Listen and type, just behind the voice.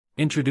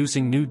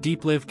Introducing new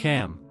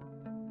DeepliveCam.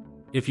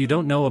 If you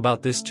don't know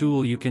about this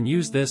tool, you can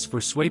use this for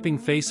swiping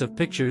face of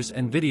pictures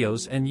and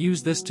videos and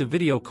use this to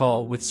video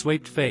call with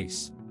swiped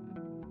face.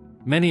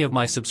 Many of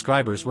my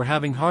subscribers were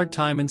having hard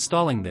time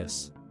installing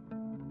this.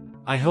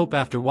 I hope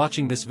after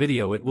watching this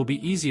video it will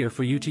be easier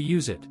for you to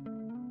use it.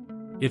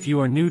 If you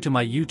are new to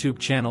my YouTube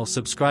channel,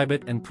 subscribe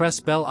it and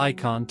press bell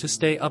icon to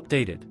stay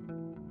updated.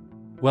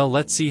 Well,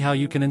 let's see how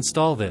you can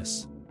install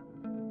this.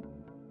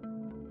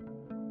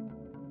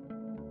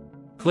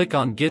 Click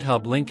on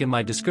GitHub link in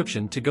my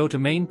description to go to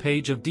main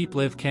page of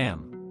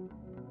DeepliveCam.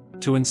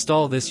 To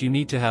install this you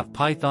need to have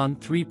Python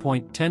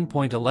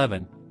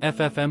 3.10.11,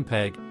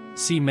 FFmpeg,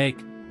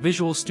 CMake,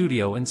 Visual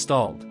Studio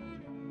installed.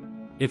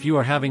 If you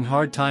are having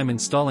hard time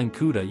installing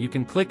CUDA, you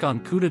can click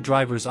on CUDA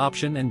drivers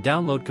option and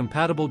download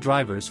compatible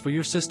drivers for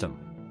your system.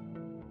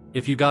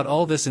 If you got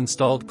all this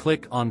installed,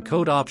 click on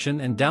code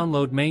option and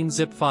download main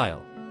zip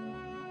file.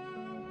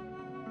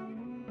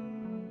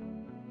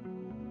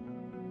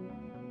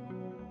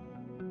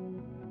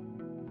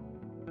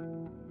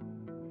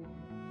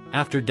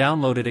 After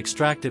downloaded,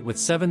 extract it with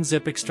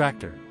 7-zip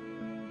extractor.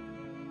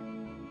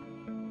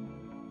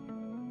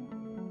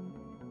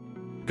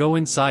 Go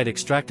inside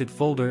extracted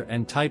folder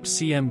and type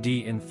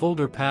cmd in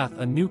folder path.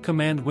 A new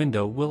command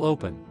window will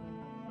open.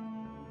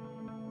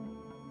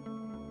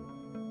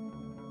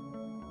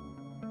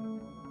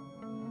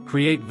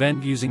 Create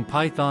vent using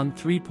Python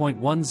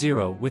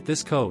 3.10 with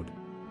this code.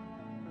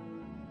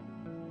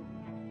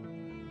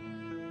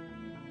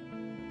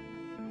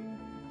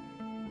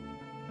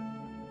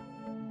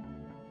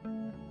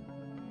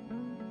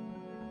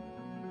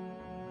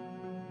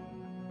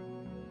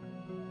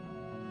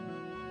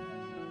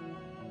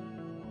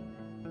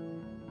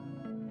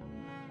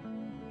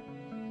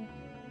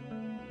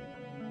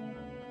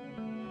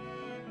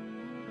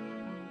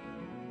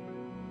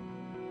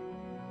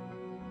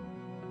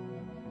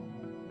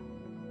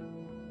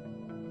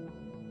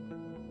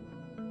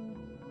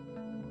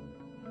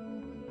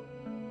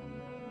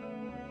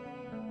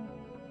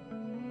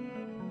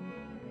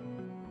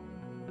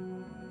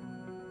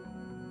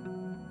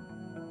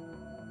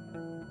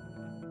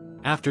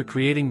 After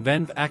creating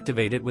vent,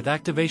 activate it with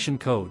activation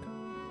code.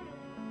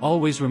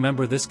 Always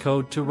remember this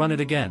code to run it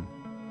again.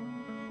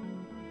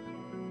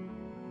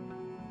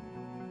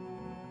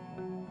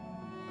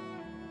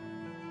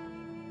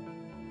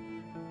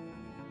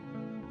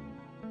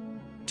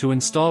 To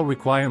install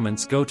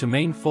requirements, go to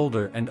main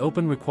folder and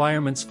open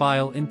requirements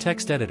file in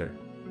text editor.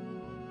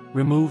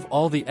 Remove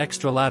all the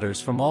extra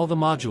ladders from all the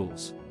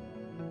modules.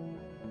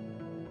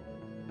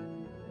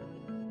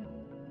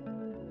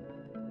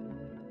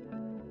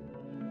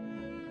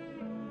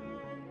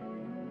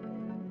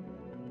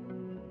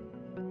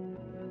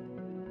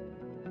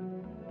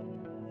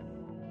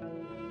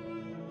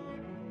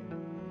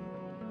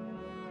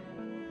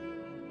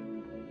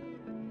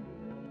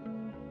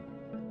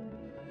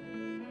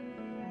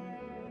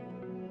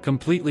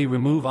 Completely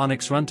remove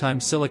Onyx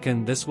Runtime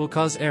Silicon. This will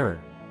cause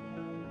error.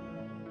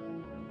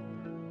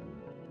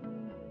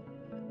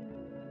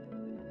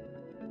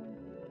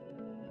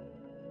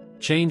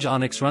 Change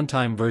Onyx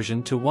Runtime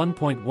version to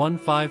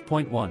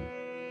 1.15.1.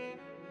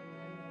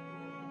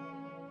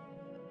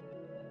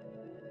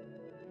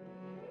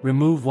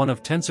 Remove one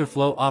of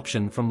TensorFlow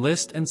option from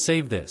list and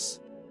save this.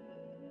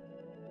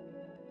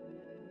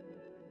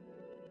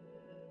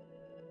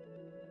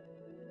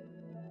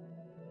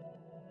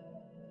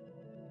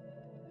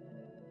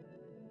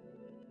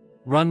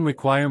 Run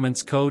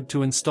requirements code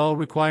to install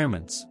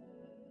requirements.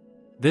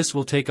 This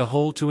will take a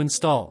while to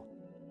install.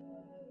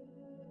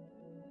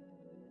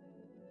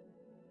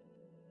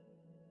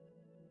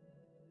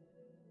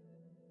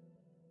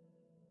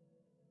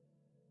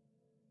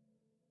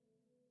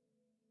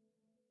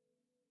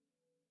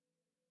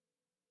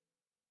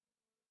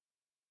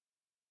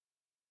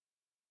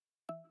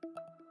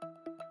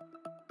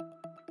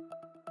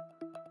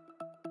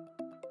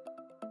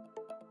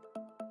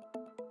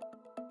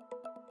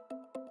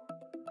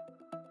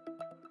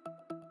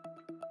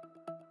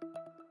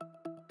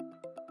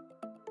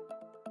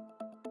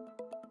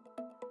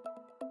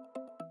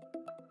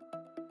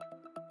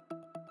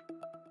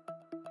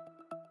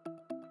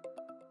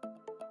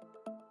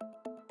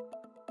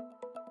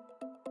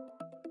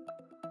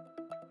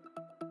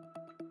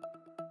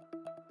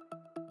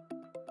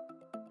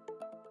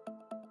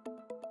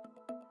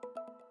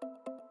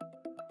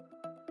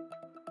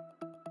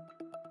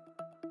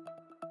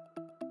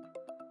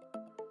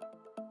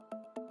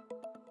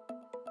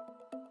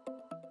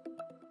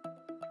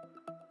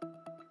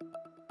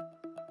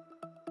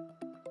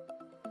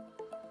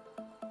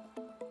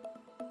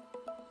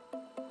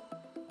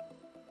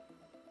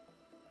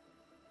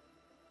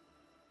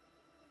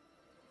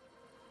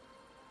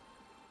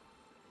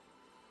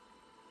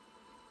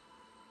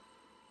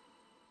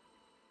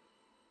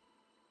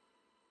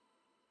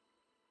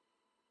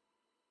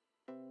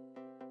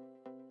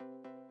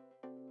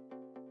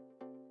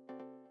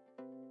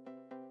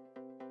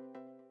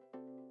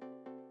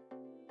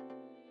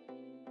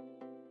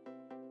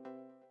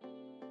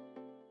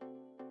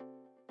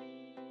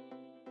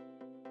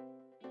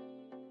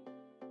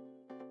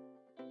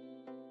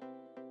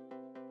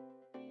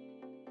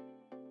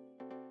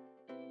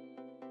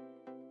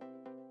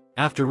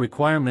 After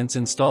requirements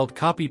installed,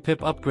 copy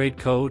pip upgrade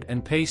code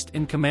and paste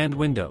in command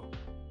window.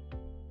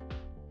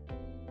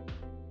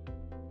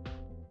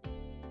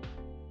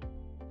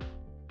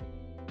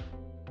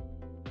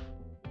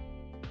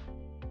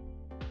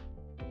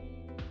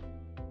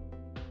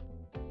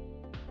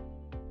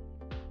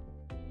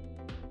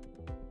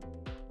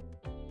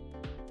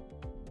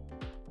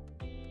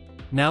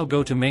 Now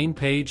go to main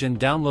page and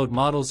download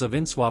models of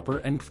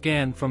InSwapper and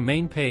XGAN from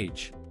main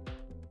page.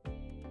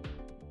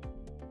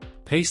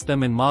 Paste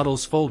them in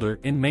models folder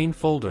in main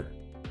folder.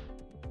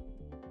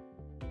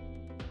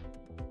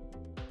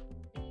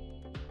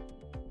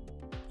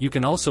 You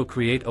can also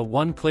create a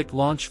one-click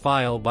launch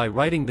file by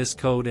writing this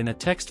code in a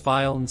text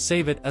file and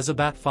save it as a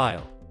bat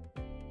file.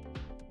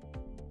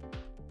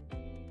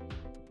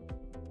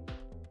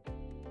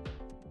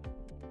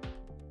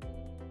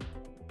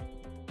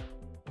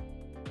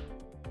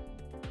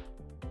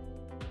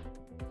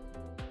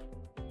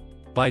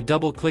 By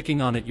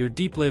double-clicking on it, your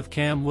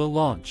DeepliveCam will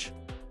launch.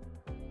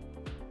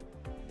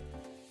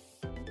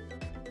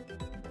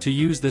 To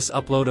use this,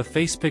 upload a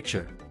face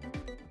picture.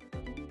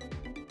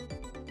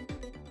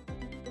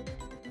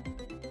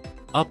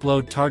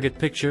 Upload target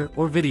picture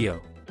or video.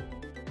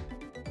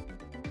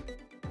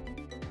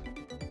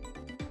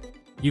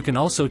 You can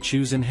also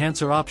choose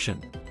enhancer option.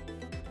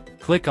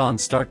 Click on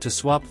Start to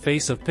swap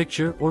face of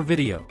picture or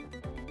video.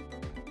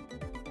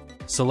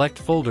 Select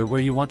folder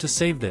where you want to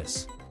save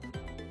this.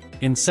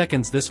 In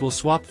seconds this will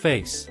swap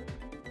face.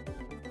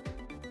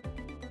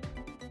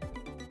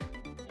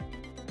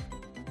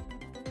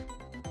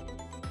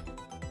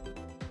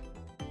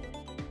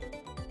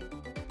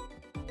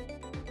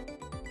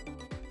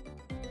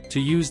 To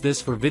use this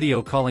for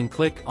video calling,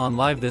 click on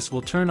Live. This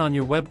will turn on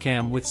your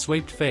webcam with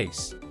swiped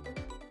face.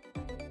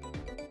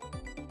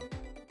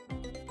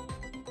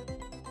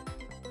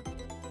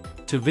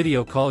 To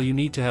video call you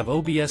need to have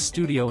OBS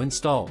Studio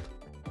installed.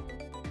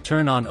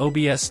 Turn on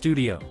OBS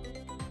Studio.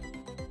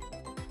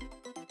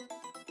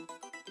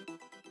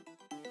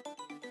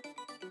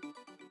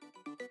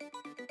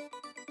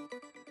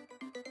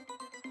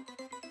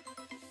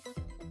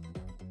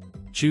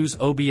 Choose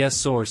OBS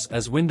source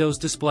as Windows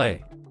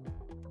display.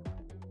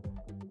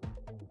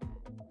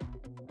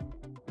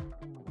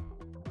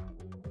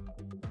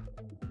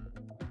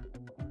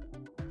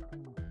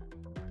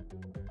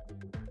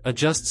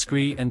 Adjust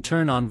screen and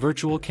turn on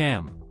virtual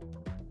cam.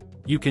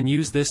 You can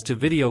use this to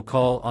video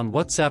call on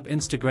WhatsApp,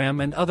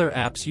 Instagram and other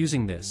apps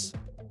using this.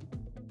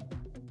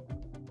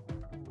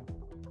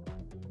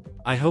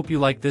 I hope you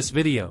like this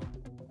video.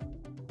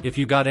 If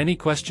you got any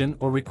question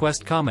or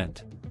request,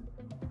 comment.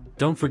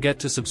 Don't forget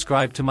to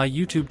subscribe to my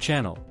YouTube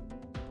channel.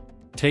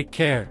 Take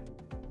care.